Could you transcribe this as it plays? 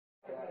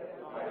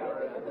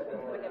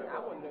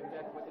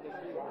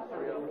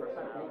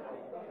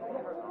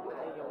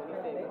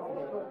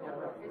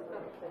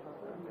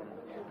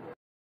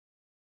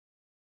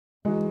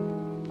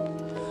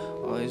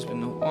Always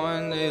been the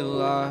one they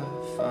laugh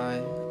at. I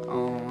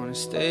don't wanna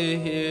stay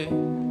here,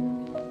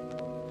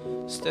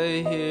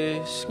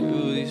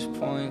 screw these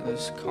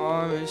pointless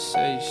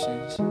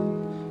conversations.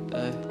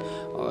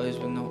 Always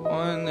been the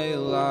one they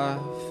laugh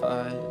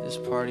at. This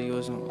party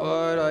wasn't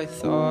what I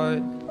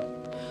thought.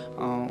 I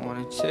don't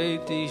wanna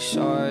take these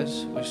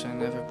shots. Wish I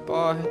never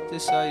bought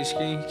this ice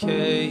cream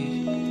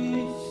cake.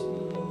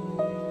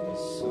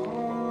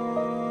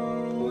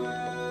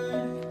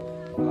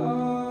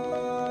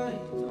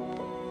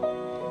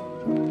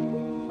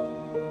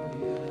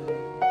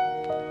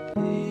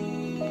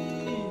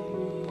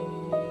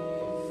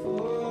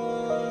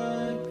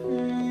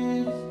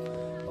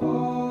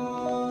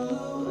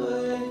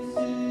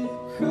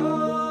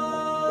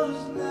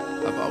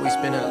 I've always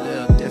been a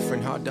little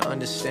different, hard to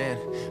understand.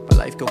 My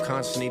life go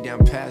constantly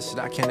down paths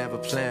that I can't ever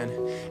plan.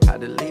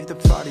 Had to leave the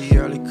party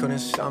early, couldn't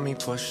stop me,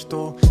 push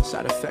through.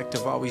 Side effect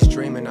of always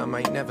dreaming I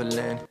might never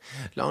land.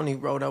 Lonely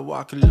road I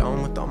walk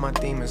alone with all my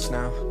demons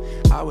now.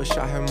 I wish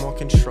I had more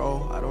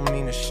control, I don't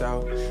mean to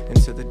shout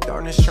into the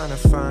darkness trying to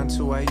find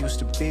who I used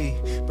to be.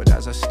 But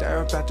as I stare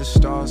up at the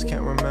stars,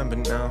 can't remember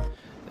now.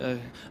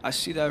 I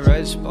see that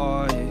red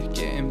spot,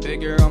 getting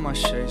bigger on my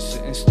shirt.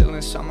 Sitting still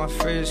inside my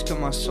fridge, cause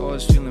my soul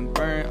is feeling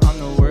burnt. I'm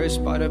the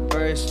worst by the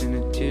burst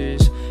into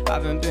tears.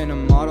 Haven't been a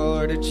model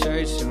or the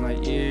church in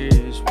like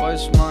years.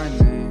 What's my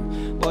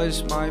name?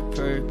 What's my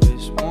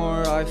purpose?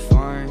 More I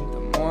find, the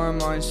more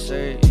I'm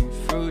uncertain.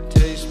 Fruit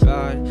tastes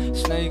bad,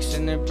 snakes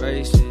in their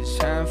braces.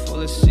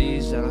 Handful of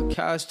seeds that I'll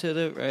cast to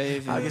the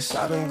ravens. I guess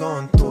I've been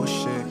going through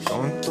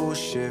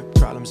shit.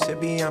 Problems hit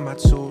behind my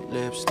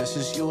tulips, this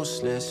is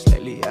useless.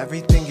 Lately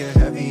everything get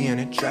heavy and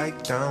it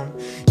dragged down.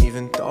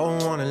 Even though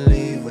I wanna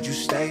leave, would you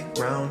stay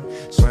around?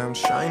 Swear I'm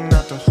trying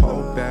not to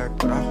hold back,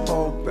 but I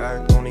hold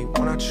back. Only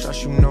one I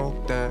trust, you know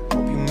that,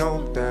 hope you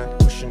know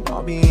that. Wishing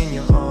I'll be in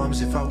your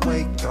arms if I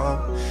wake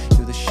up.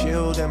 You're the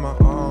shield in my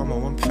armor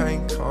when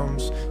pain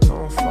comes.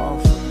 Don't fall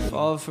for me.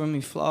 Fall for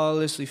me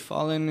flawlessly,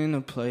 falling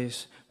into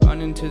place.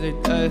 Running to their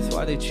death,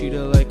 why they treat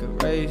it like a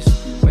race.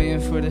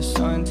 Waiting for the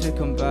sun to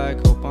come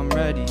back, hope I'm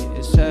ready.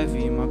 It's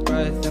heavy, my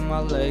breath and my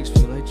legs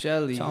feel like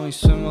jelly. Tell me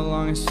swim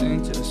along and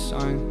sing to the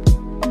sun.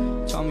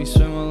 Tell me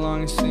swim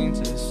along and sing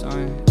to the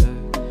sun.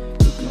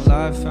 You can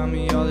laugh at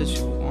me all that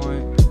you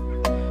want.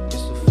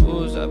 It's the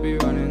fools that be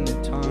running the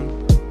tongue.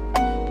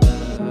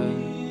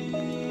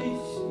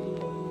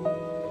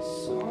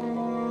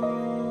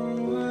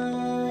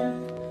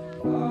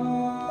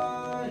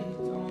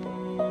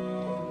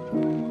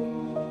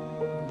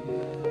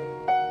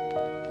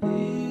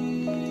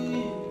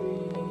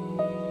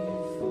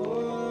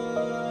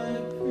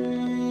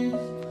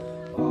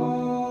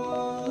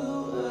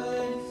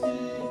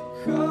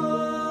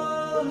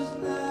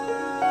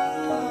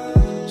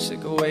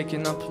 Sick of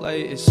waking up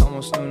late, it's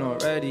almost noon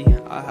already.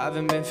 I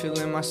haven't been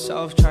feeling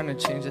myself, trying to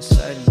change the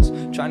settings.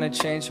 Trying to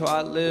change how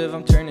I live,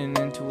 I'm turning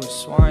into a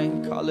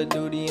swine. Call of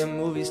Duty and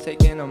movies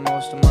taking up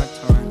most of my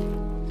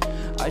time.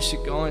 I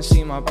should go and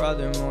see my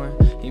brother more.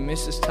 He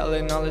misses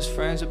telling all his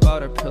friends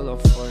about our pillow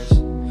forts.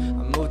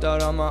 I moved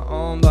out on my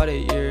own about a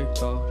year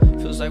ago.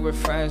 Feels like we're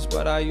friends,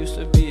 but I used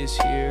to be his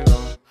hero.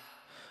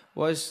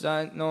 What's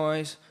that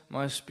noise?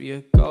 Must be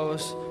a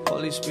ghost.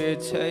 Holy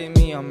Spirit, take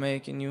me, I'm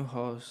making you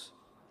host.